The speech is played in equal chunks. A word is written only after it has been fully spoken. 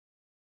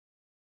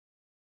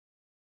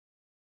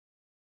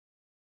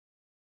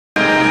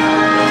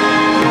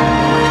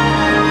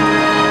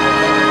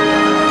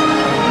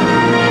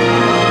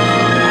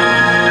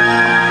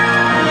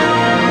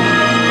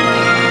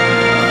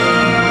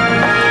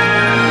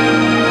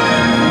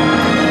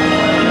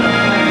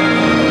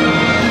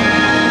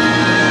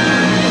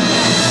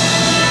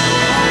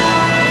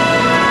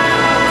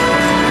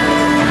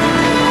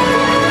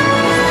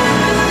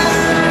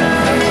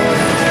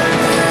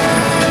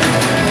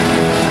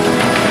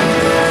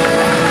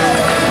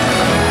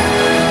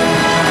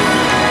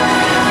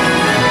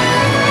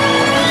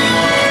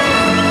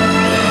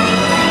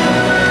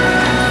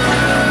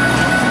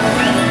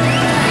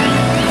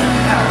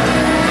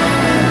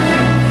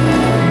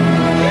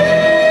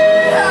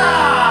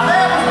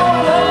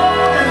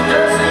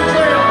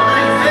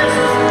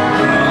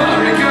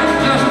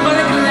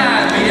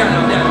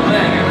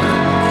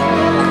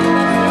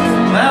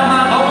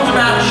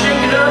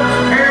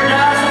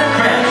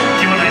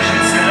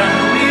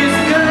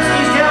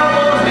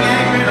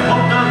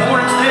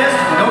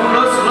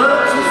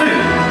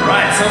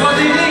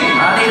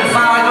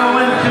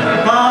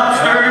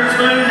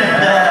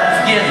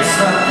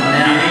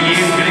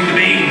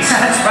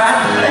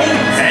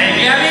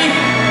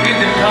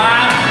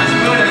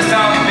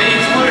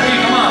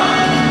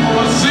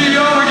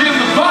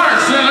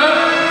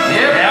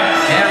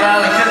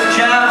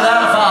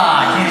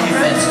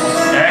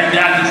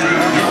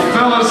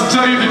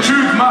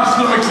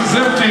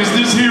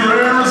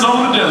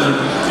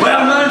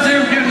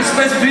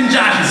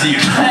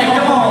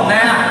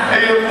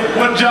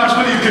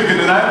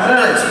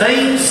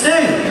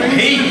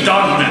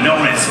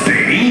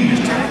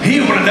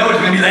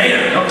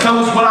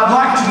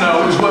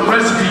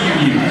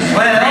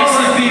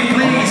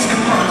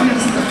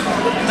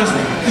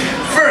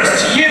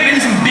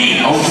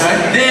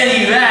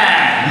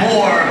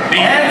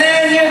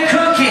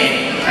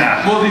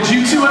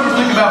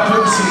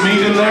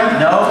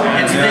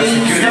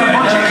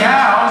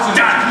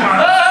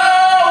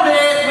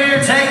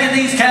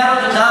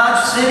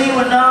City,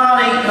 we're not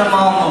eating them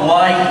on the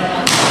way.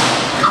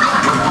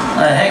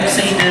 The heck's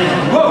he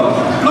doing? Whoa,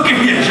 look at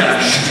here,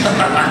 Josh.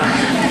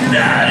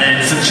 Nah,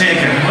 it's a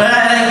chicken. Well,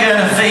 that ain't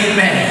gonna feed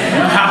me.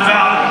 How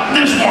about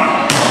this one?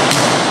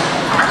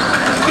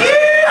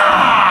 Yeah!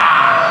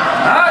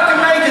 I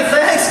can make a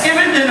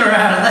Thanksgiving dinner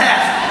out of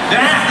that.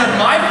 That's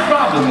my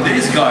problem.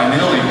 This guy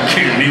nearly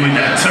killed me with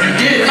that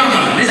turkey. He did, Come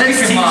on, let's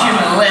teach him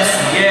a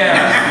lesson.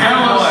 Yeah.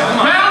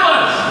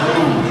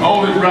 Fellas!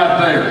 Hold it right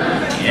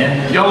there.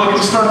 Yeah. Y'all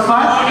looking to start a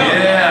fight?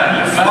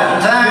 Yeah.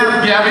 Fight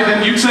time. Gabby,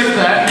 then you take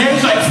that. He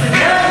takes the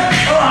gun.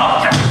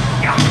 Oh.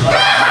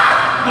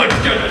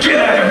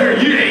 Get out of here,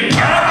 you ain't. I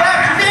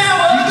got you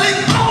now, ugly.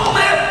 Hold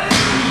it.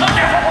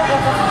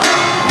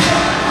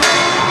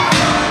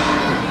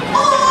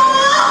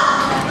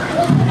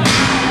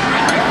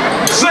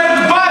 Say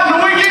goodbye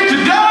till we get to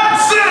Dodge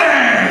City!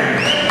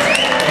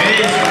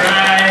 He's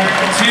right.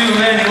 Too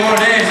many more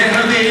days and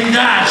we'll be in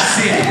Dodge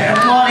City. And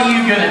what are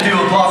you gonna do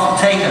apart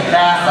from take a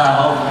bath, I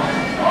hope?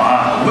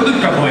 With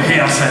a couple of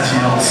hair sets, you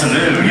know,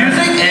 saloon.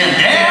 Music and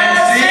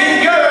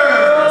dancing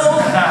girls.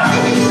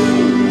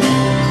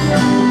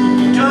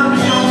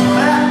 Jumping on the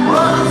back,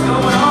 what is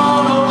going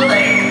on over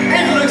there?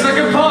 It looks like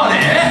a party,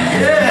 eh?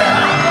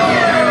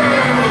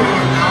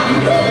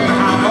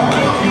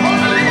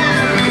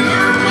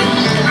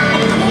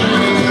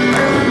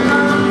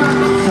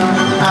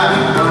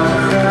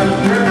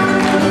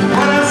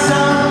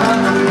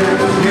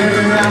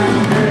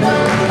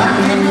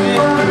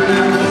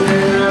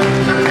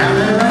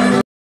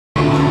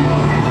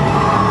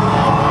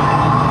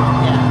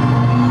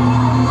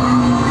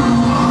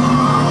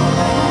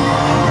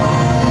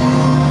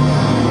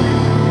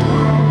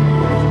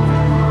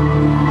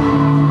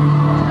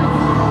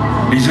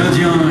 Les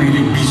Indiens et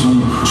les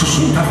bisons se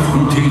sont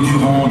affrontés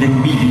durant des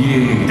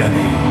milliers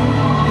d'années.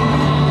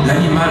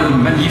 L'animal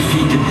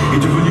magnifique est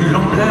devenu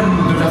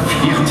l'emblème de la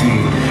fierté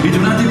et de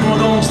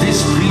l'indépendance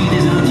d'esprit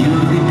des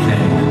Indiens des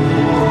plaines,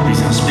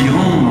 les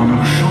inspirant dans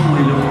leurs chants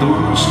et leurs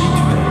danses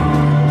rituelles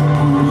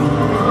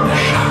pour la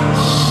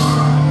chasse.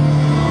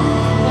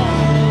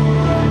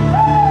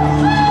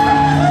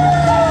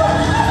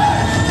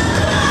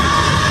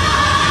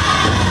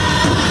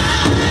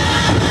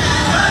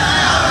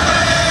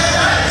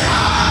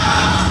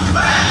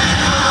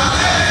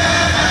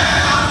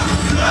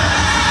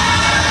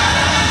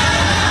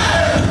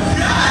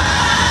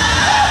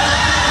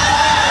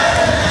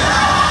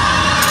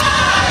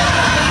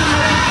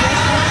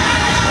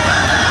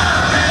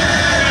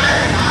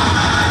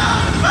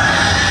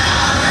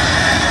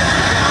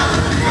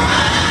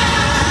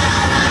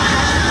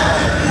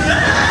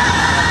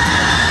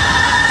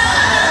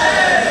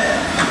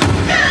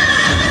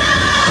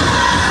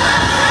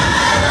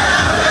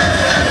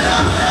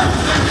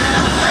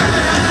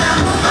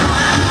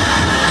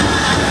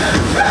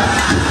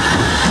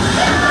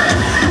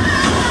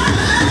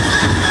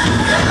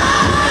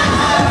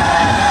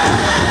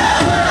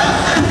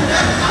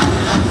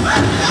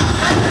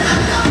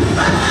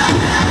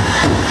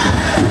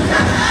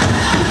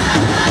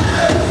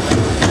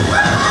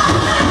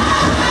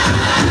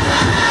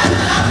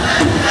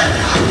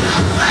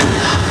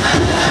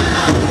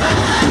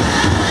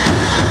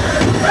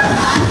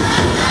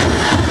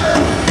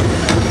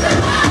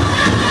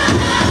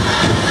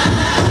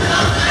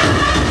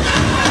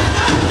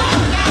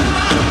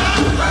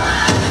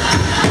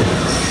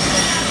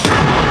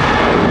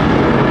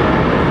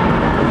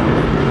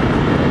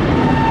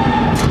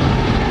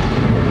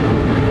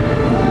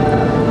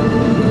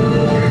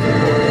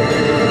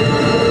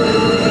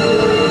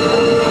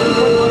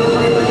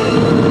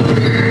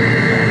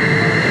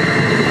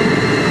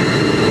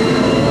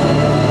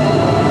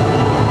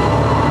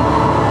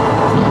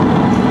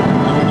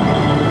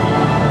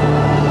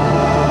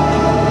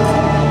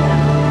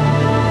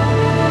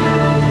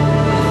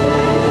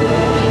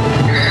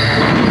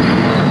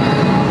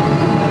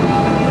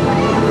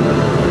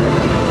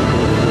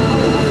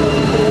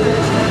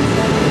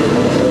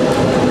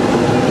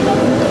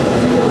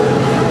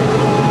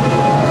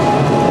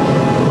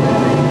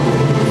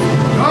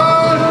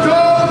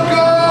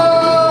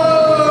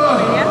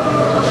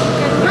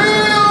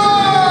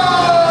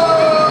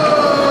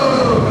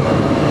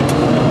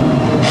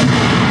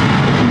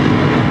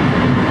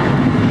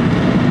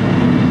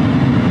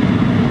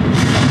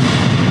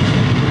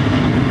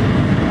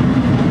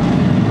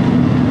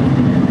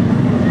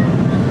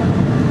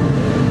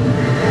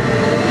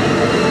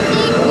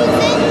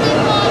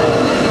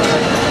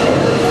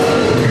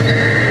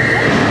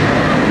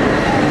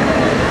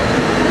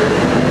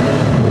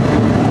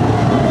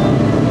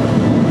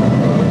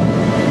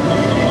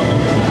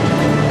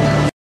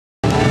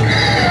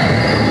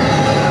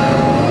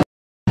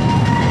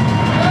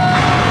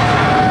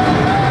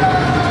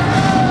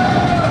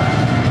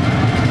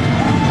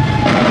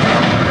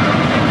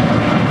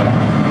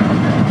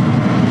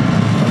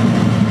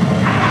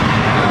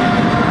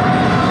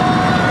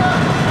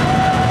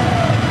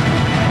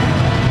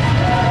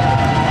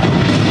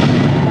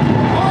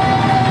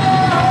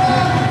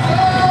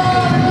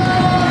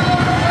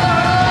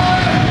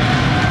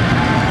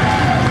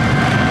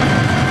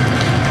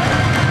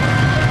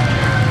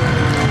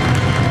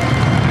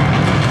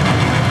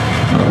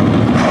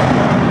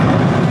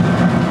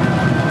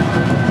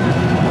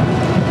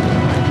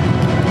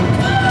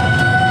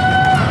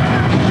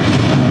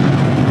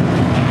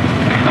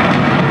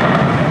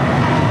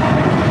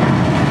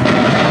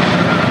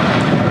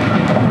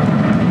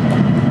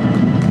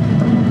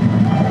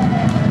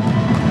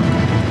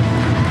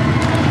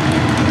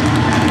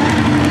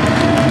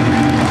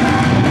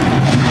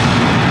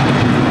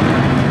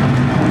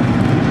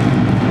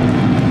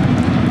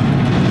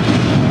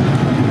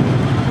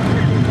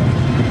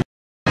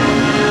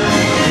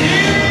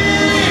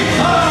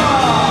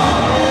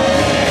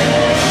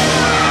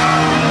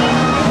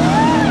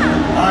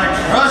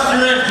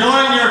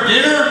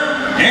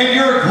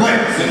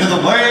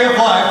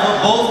 life of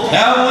both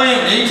cowboy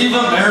and Native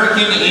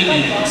American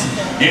Indians.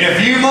 In a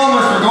few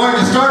moments, we're going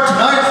to start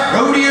tonight's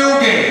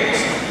rodeo games.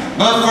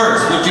 But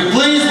first, would you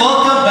please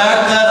welcome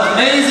back that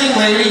amazing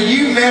lady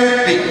you met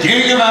at the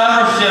beginning of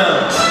our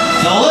show,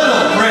 the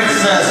little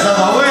princess of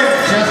the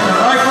Winchester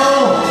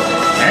Rifle,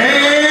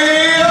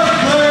 Annie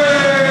Oakley!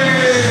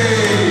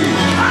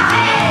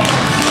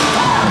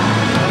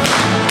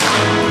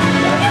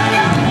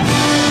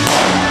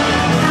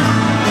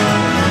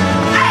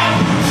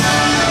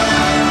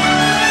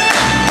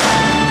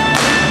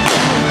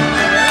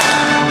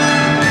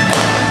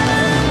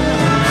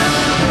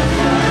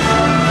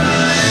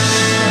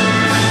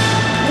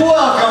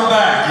 Welcome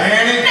back,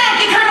 Annie. Thank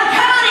you, Colonel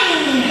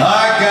Cody.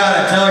 I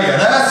gotta tell you,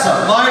 that's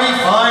some mighty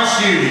fine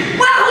shooting.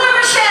 Well,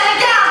 whoever said a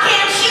gal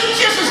can't shoot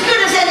just as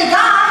good as any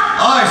guy.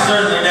 I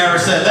certainly never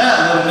said that,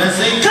 little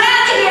missy.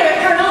 Glad to hear it,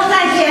 Colonel.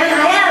 Thank you, and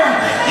I am.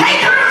 Hey,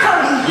 Colonel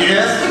Cody.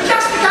 Yes? You're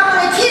just a couple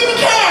of tin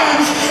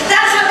cans.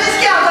 That's how this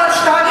gal got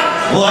started.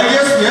 Well, I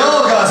guess we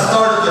all got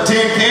started with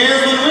tin cans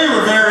when we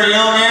were very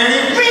young,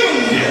 Annie.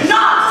 Really?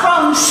 Not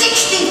from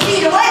 60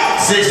 feet away.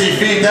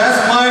 60 feet, that's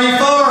mighty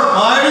far,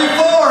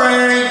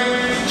 Annie.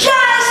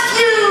 Just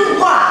you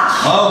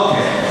watch.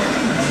 Okay.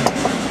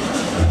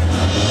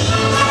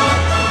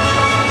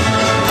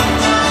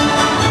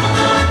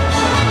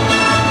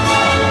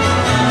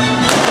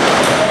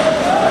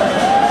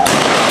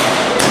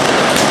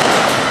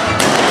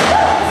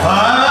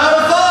 Five out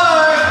of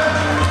five.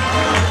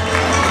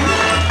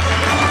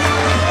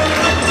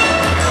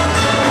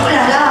 Oh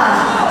la la.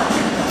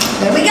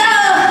 There we go.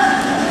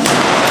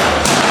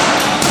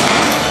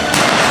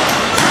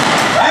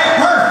 Hey,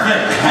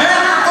 perfect. 10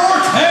 for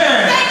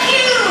 10. Thank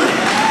you.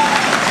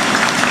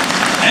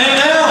 And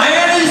now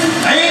Annie's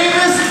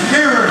famous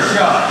mirror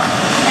shot.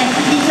 Thank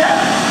you, Peter.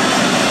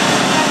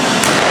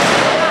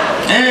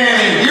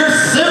 Annie, you're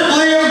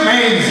simply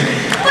amazing.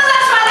 Well,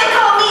 that's why they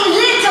call me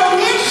Little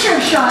Miss Sure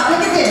Shot.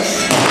 Look at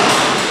this.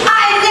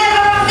 I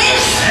never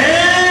miss.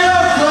 Annie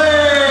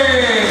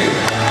Oakley.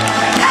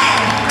 Hey.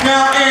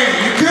 Now, Annie,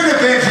 you could have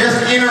been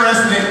just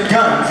interested in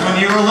guns when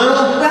you were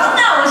little. Well,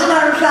 no, as a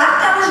matter of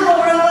fact, I was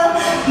more of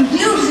a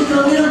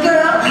musical little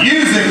girl.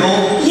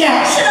 Musical.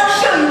 Yes, and I'll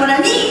show you what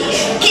I mean.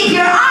 Keep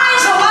your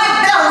eyes on my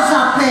bells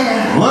up there.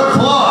 Look,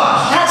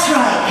 cloche. That's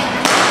right.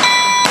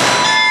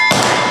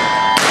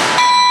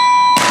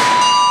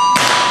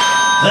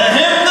 The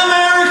Hymn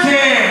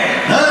American.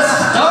 The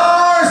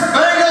Star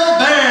Spangled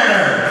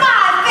Banner.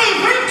 My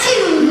favorite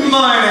tune.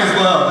 Might as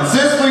well. But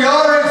since we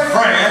are in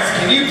France,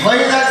 can you play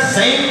that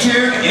same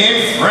tune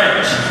in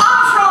French?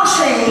 En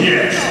français.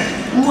 Yes.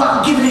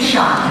 Well, give it a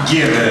shot.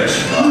 Give it a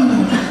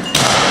shot.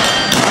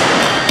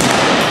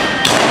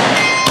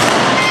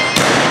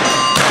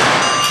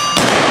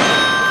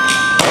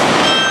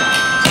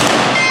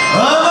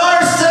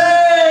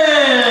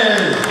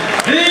 Marseille!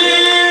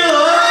 Vive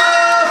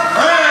la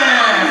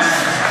France!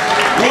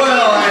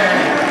 Well,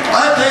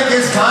 I think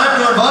it's time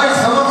to invite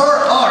some of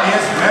our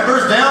audience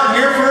members down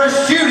here for a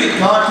shooting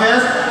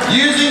contest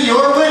using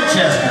your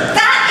Winchester.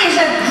 That is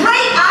a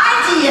great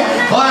idea.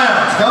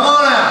 Clowns, come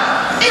on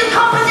out. Une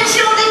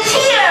compétition de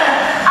tir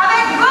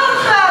avec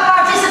votre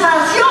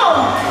participation.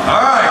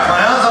 All right,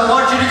 clowns, I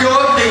want you to go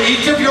up to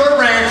each of your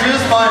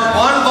ranches, find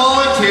one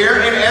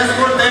volunteer, and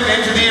escort them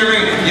into the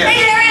arena. Hey, Yes.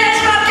 Larry,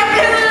 let's go up to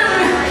Blue.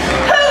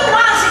 Who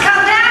wants to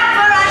come down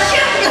for a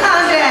shooting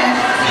contest?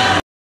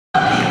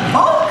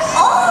 Folks?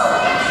 Oh,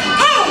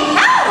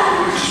 hello.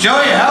 Show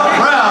you how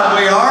proud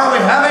we are, we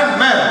have a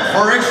medal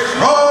for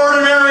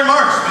extraordinary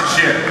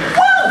marksmanship.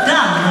 Well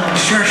done, little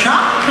sure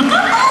shot. Oh,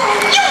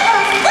 you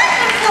are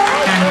wonderful.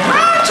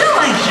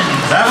 Congratulations.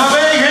 Have a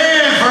big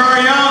hand for our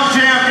young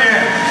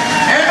champion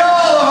and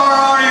all of our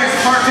audience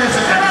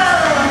participants.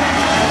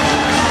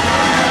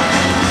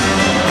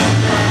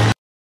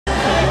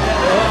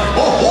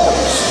 A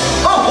horse!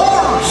 A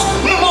horse!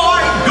 My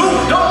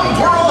goofdom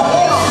for a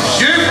horse!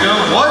 Goofdom?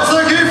 What's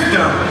a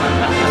goofdom?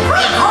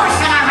 Quit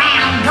horsing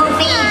around,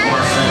 Goofy.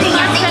 Do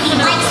you think he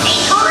likes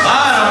acorns?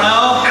 I don't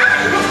know.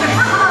 Howdy, Mr.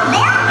 Purple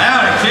Bear.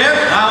 Howdy, Chip.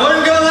 I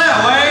wouldn't go that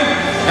way.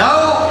 No.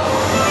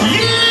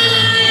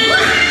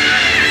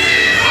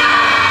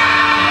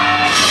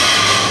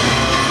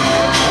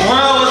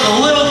 Well, with a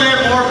little bit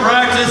more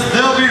practice,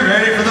 they'll be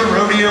ready for the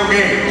rodeo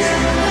games.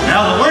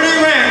 Now, the winning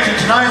ranch in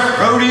tonight's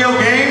rodeo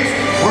games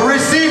will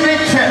receive a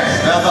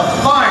chest of the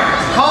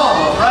finest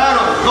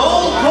Colorado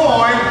gold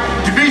coin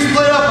to be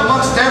split up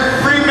amongst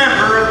every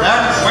member of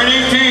that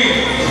winning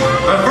team.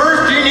 But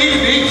first, you need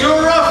to beat your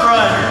Rough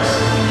Riders.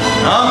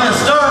 I'm going to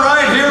start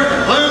right here at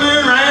the Blue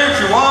Moon Ranch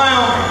in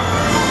Wyoming.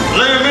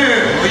 Blue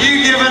Moon, will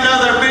you give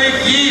another big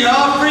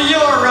yee-haw for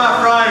your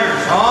Rough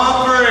Riders?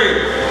 On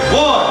three.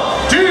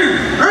 1,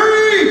 2,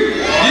 3.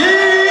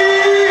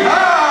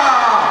 Yee-haw!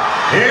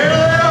 Here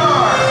they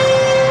are.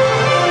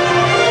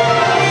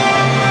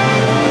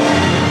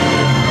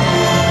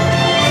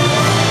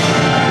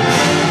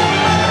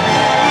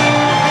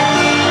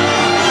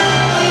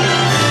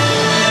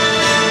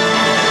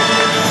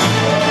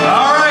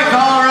 All right,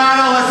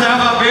 Colorado, let's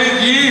have a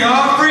big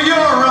yee-haw for your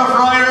Rough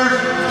Riders.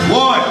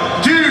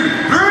 1, 2,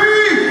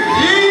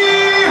 3.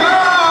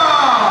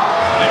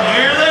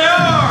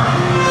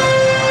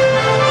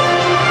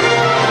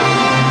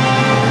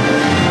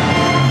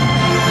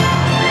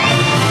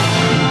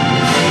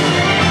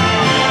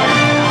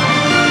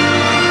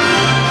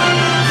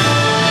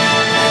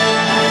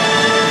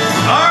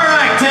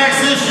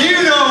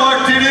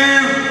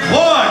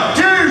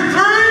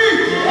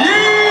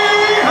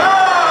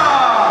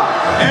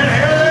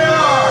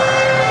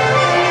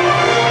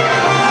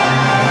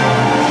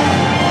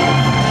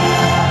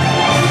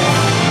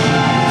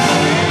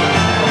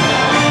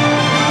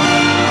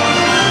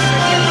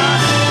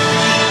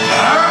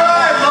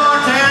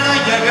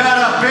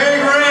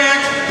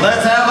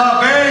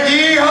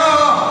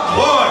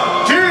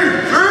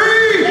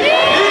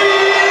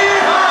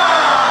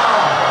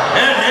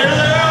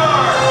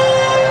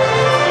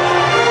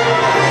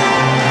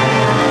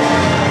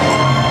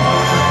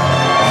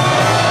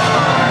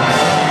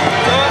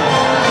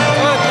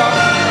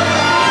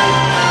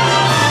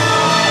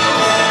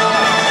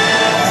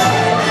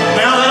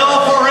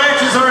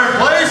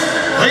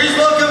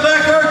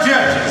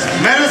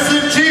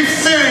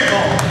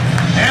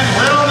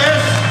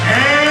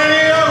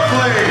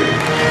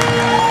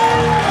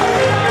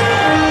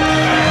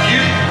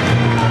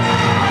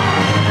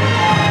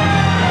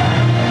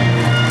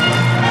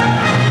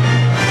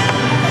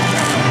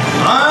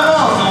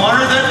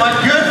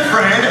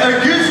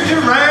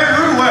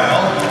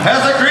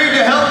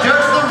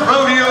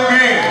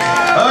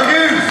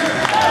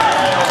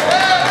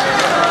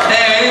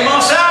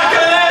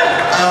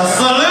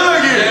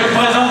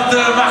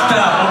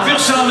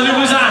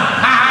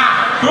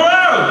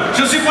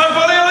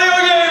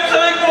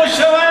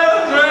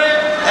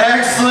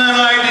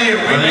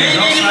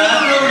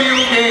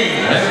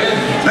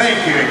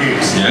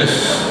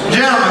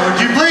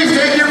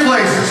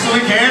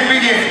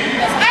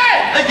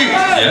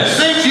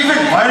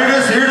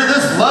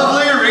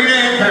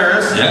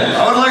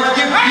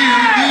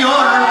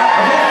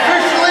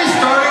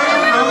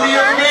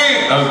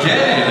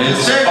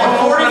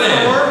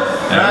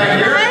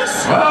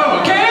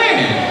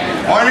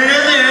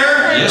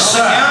 Yes,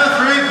 sir.